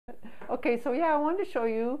Okay, so yeah, I wanted to show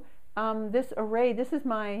you this array. This is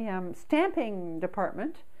my stamping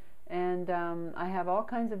department, and I have all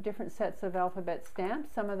kinds of different sets of alphabet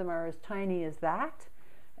stamps. Some of them are as tiny as that,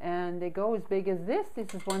 and they go as big as this.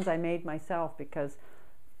 These is ones I made myself because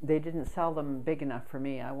they didn't sell them big enough for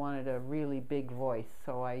me. I wanted a really big voice,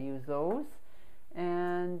 so I use those.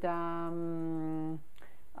 And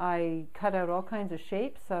I cut out all kinds of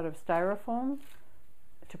shapes out of styrofoam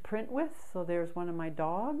to print with. So there's one of my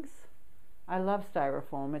dogs. I love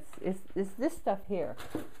styrofoam. It's this stuff here.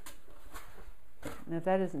 And if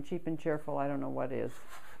that isn't cheap and cheerful, I don't know what is.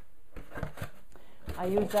 I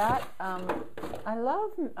use that. I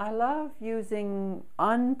love using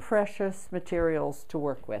unprecious materials to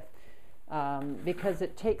work with because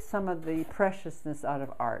it takes some of the preciousness out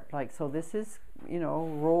of art. Like, so this is, you know,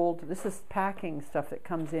 rolled. This is packing stuff that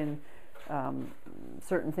comes in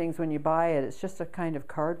certain things when you buy it. It's just a kind of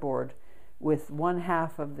cardboard with one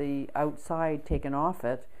half of the outside taken off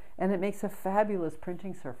it, and it makes a fabulous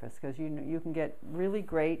printing surface because you can get really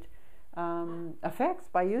great effects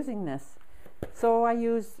by using this. So I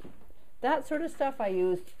use that sort of stuff.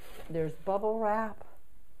 There's bubble wrap,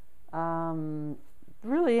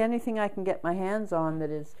 really anything I can get my hands on that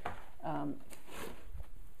is,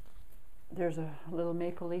 there's a little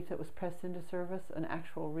maple leaf that was pressed into service, an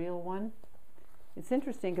actual real one. It's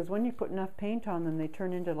interesting because when you put enough paint on them, they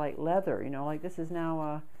turn into like leather, you know, like this is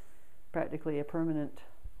now practically a permanent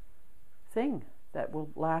thing that will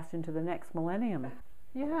last into the next millennium.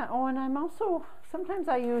 Yeah, oh, and sometimes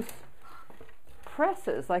I use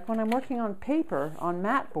presses, like when I'm working on paper, on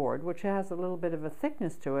mat board, which has a little bit of a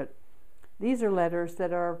thickness to it. These are letters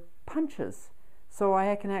that are punches, so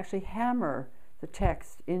I can actually hammer the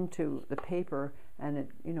text into the paper, and it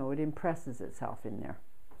impresses itself in there.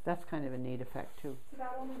 That's kind of a neat effect too. So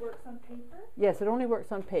that only works on paper? Yes, it only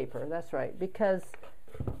works on paper. That's right, because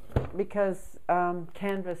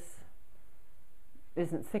canvas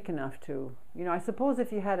isn't thick enough to, I suppose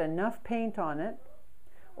if you had enough paint on it,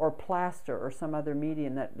 or plaster or some other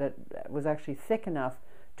medium that was actually thick enough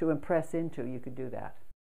to impress into, you could do that.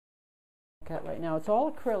 Right now it's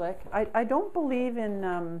all acrylic. I don't believe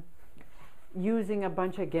in using a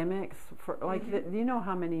bunch of gimmicks for, like, you know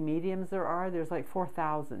how many mediums there are? There's like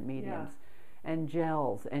 4,000 mediums, and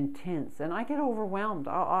gels and tints, and I get overwhelmed.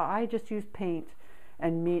 I just use paint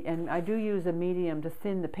and I do use a medium to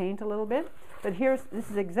thin the paint a little bit, but this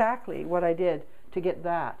is exactly what I did to get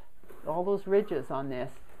that. All those ridges on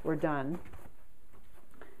this were done.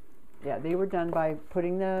 Yeah, they were done by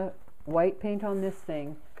putting the white paint on this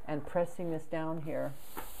thing and pressing this down here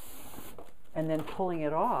and then pulling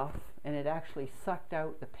it off, and it actually sucked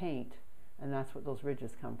out the paint, and that's what those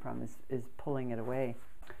ridges come from, is pulling it away.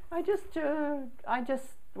 I just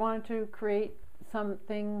wanted to create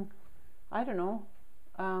something, I don't know,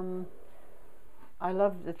 I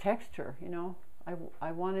love the texture,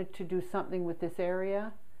 I wanted to do something with this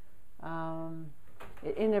area.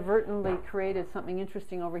 It inadvertently created something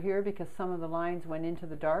interesting over here because some of the lines went into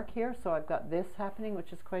the dark here, so I've got this happening,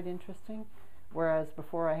 which is quite interesting, whereas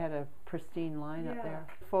before I had a pristine line up there.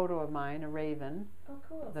 A photo of mine, a raven. Oh,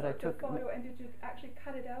 cool. That so I took. Photo, and did you actually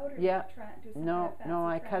cut it out, or yeah. did you try and do some No, kind of fancy no,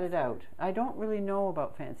 I transfer? cut it out. I don't really know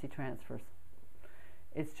about fancy transfers.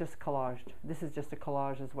 It's just collaged. This is just a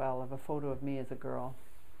collage as well of a photo of me as a girl.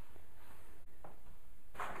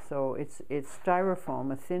 So it's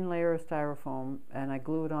styrofoam, a thin layer of styrofoam, and I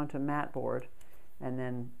glue it onto mat board, and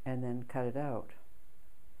then cut it out.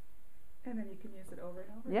 And then you can use it over and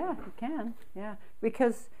over. Yeah, you can. Yeah,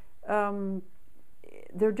 because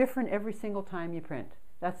they're different every single time you print.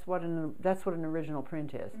 That's what an original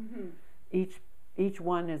print is. Mm-hmm. Each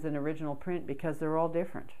one is an original print because they're all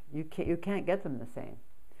different. You can't get them the same.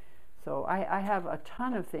 So I have a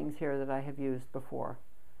ton of things here that I have used before.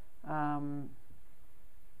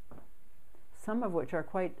 Some of which are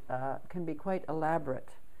can be quite elaborate,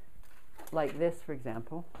 like this, for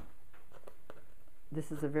example.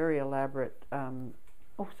 This is a very elaborate,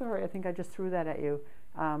 oh sorry, I think I just threw that at you,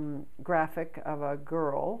 graphic of a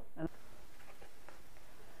girl.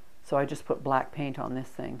 So I just put black paint on this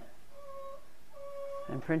thing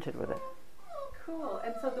and printed with it. Cool,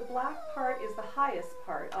 and so the black part is the highest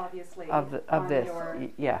part, obviously. Of this,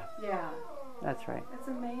 yeah. Yeah. That's right. That's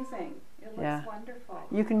amazing. It looks wonderful.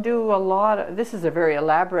 You can do a lot of, this is a very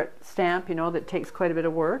elaborate stamp, that takes quite a bit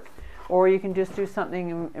of work. Or you can just do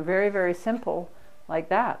something very, very simple like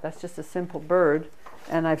that. That's just a simple bird,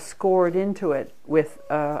 and I've scored into it with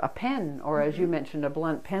a pen, or as you mentioned, a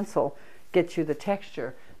blunt pencil, gets you the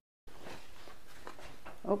texture.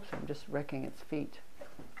 Oops, I'm just wrecking its feet.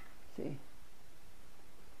 See?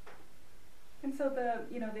 And so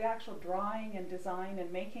the actual drawing and design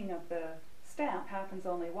and making of the stamp happens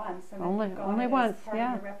only once, and Only then only once, part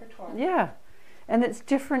yeah. of your repertoire. Yeah. And it's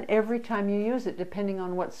different every time you use it, depending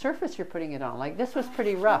on what surface you're putting it on. Like this was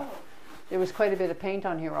pretty rough. There was quite a bit of paint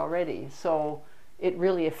on here already, so it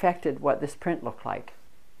really affected what this print looked like.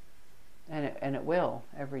 And it will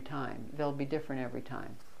every time. They'll be different every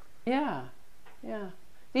time. Yeah, yeah.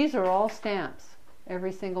 These are all stamps.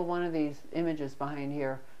 Every single one of these images behind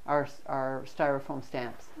here are styrofoam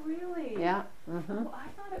stamps. Really? Yeah. Mm-hmm. Oh, I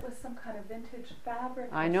thought it was some kind of vintage fabric.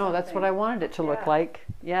 I know, that's what I wanted it to look like.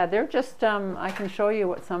 Yeah, they're just, I can show you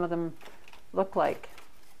what some of them look like.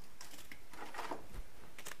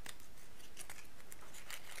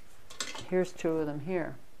 Here's two of them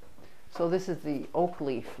here. So this is the oak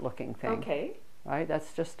leaf looking thing. Okay. Right,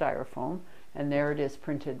 that's just styrofoam. And there it is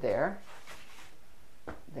printed there.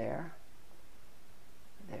 There.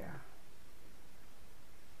 There.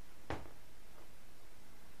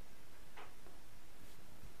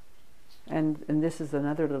 And this is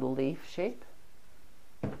another little leaf shape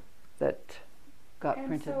that got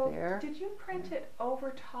printed there. Did you print it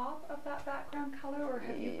over top of that background color, or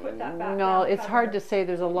have you put that background No, it's color? hard to say.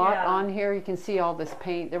 There's a lot on here. You can see all this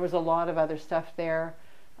paint. There was a lot of other stuff there.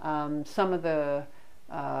 Some of the,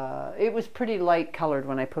 it was pretty light colored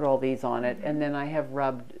when I put all these on it, and then I have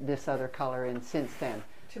rubbed this other color in since then.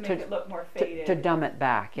 To make it look more faded. To dumb it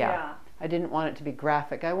back, yeah. I didn't want it to be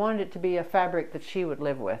graphic. I wanted it to be a fabric that she would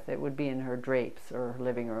live with. It would be in her drapes or her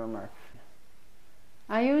living room. Or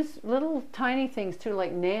I use little tiny things too,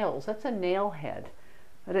 like nails. That's a nail head.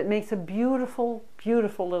 But it makes a beautiful,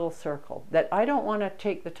 beautiful little circle that I don't want to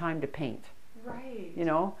take the time to paint. Right. You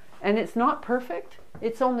know? And it's not perfect.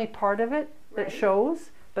 It's only part of it that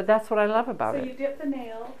shows. But that's what I love about it. So you dip the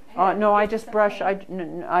nail. No, I just brush.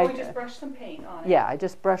 you just brush some paint on it. Yeah, I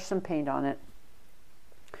just brush some paint on it,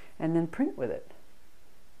 and then print with it,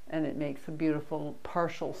 and it makes a beautiful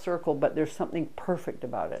partial circle. But there's something perfect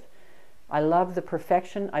about it. I love the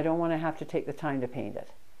perfection. I don't want to have to take the time to paint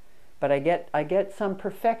it, but I get some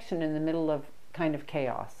perfection in the middle of kind of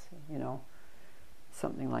chaos. You know,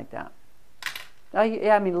 something like that.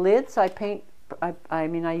 I mean lids. I paint. I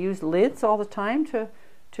mean I use lids all the time to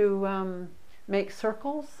make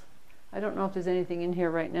circles. I don't know if there's anything in here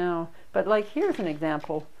right now, but like here's an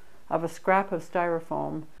example of a scrap of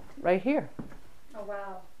styrofoam right here. Oh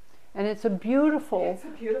wow. And it's a beautiful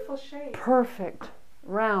shape. Perfect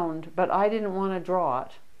round, but I didn't want to draw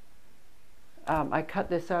it. I cut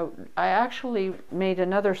this out. I actually made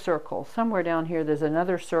another circle. Somewhere down here there's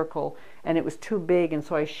another circle, and it was too big, and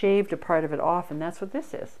so I shaved a part of it off, and that's what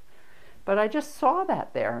this is. But I just saw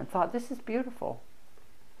that there and thought, this is beautiful.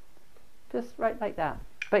 Just right like that.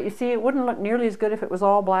 But you see, it wouldn't look nearly as good if it was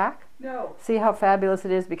all black. No. See how fabulous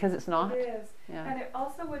it is because it's not? It is. Yeah. And it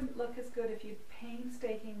also wouldn't look as good if you'd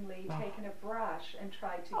painstakingly taken a brush and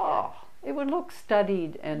tried to it would look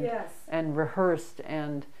studied and and rehearsed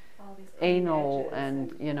and all these anal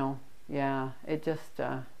and you know, yeah, it just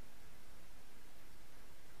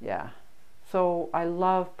yeah. So I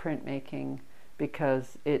love printmaking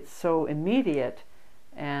because it's so immediate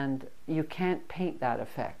and you can't paint that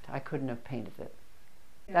effect. I couldn't have painted it.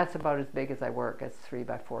 Yeah. That's about as big as I work. It's 3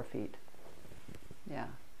 by 4 feet. Yeah.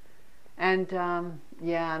 And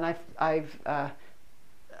yeah, and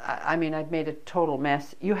I mean, I've made a total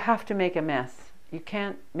mess. You have to make a mess. You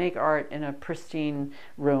can't make art in a pristine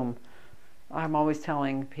room. I'm always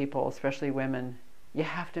telling people, especially women, you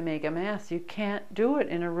have to make a mess. You can't do it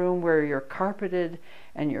in a room where you're carpeted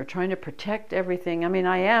and you're trying to protect everything. I mean,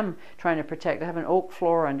 I am trying to protect. I have an oak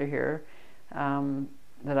floor under here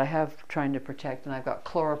that I have trying to protect, and I've got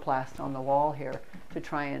chloroplast on the wall here to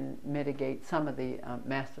try and mitigate some of the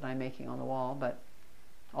mess that I'm making on the wall. But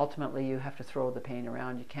ultimately, you have to throw the paint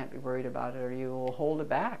around. You can't be worried about it, or you will hold it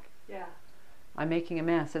back. Yeah. I'm making a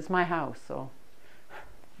mess. It's my house, so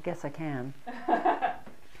I guess I can.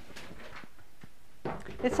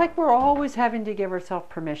 It's like we're always having to give ourselves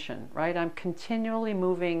permission, right? I'm continually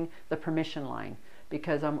moving the permission line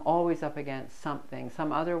because I'm always up against something,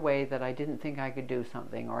 some other way that I didn't think I could do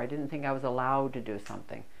something, or I didn't think I was allowed to do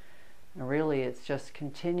something. And really, it's just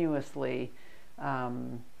continuously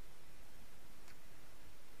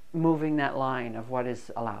moving that line of what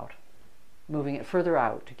is allowed, moving it further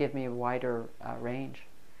out to give me a wider range.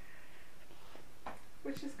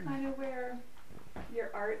 Which is kind of where your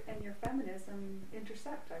art and your feminism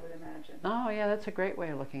intersect, I would imagine. Oh yeah, that's a great way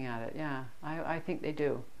of looking at it. Yeah, I think they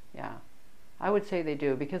do. Yeah, I would say they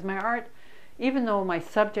do, because my art, even though my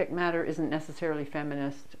subject matter isn't necessarily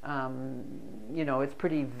feminist, you know, it's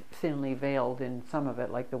pretty thinly veiled in some of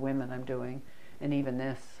it, like the women I'm doing, and even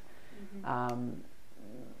this.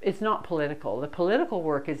 it's not political. The political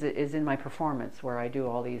work is in my performance, where I do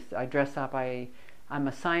all these. I dress up. I'm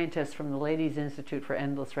a scientist from the Ladies Institute for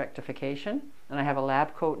Endless Rectification, and I have a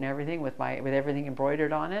lab coat and everything with everything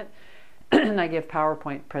embroidered on it. And I give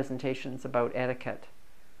PowerPoint presentations about etiquette,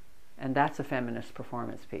 and that's a feminist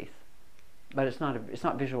performance piece. But it's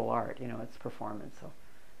not visual art, you know. It's performance. So,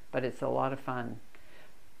 but it's a lot of fun.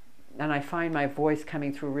 And I find my voice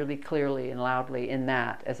coming through really clearly and loudly in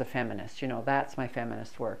that as a feminist. You know, that's my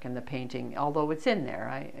feminist work. And the painting, although it's in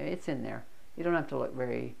there, it's in there. You don't have to look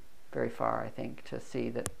very, very far, I think, to see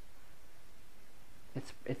that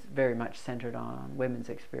it's very much centered on women's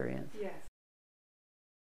experience. Yes,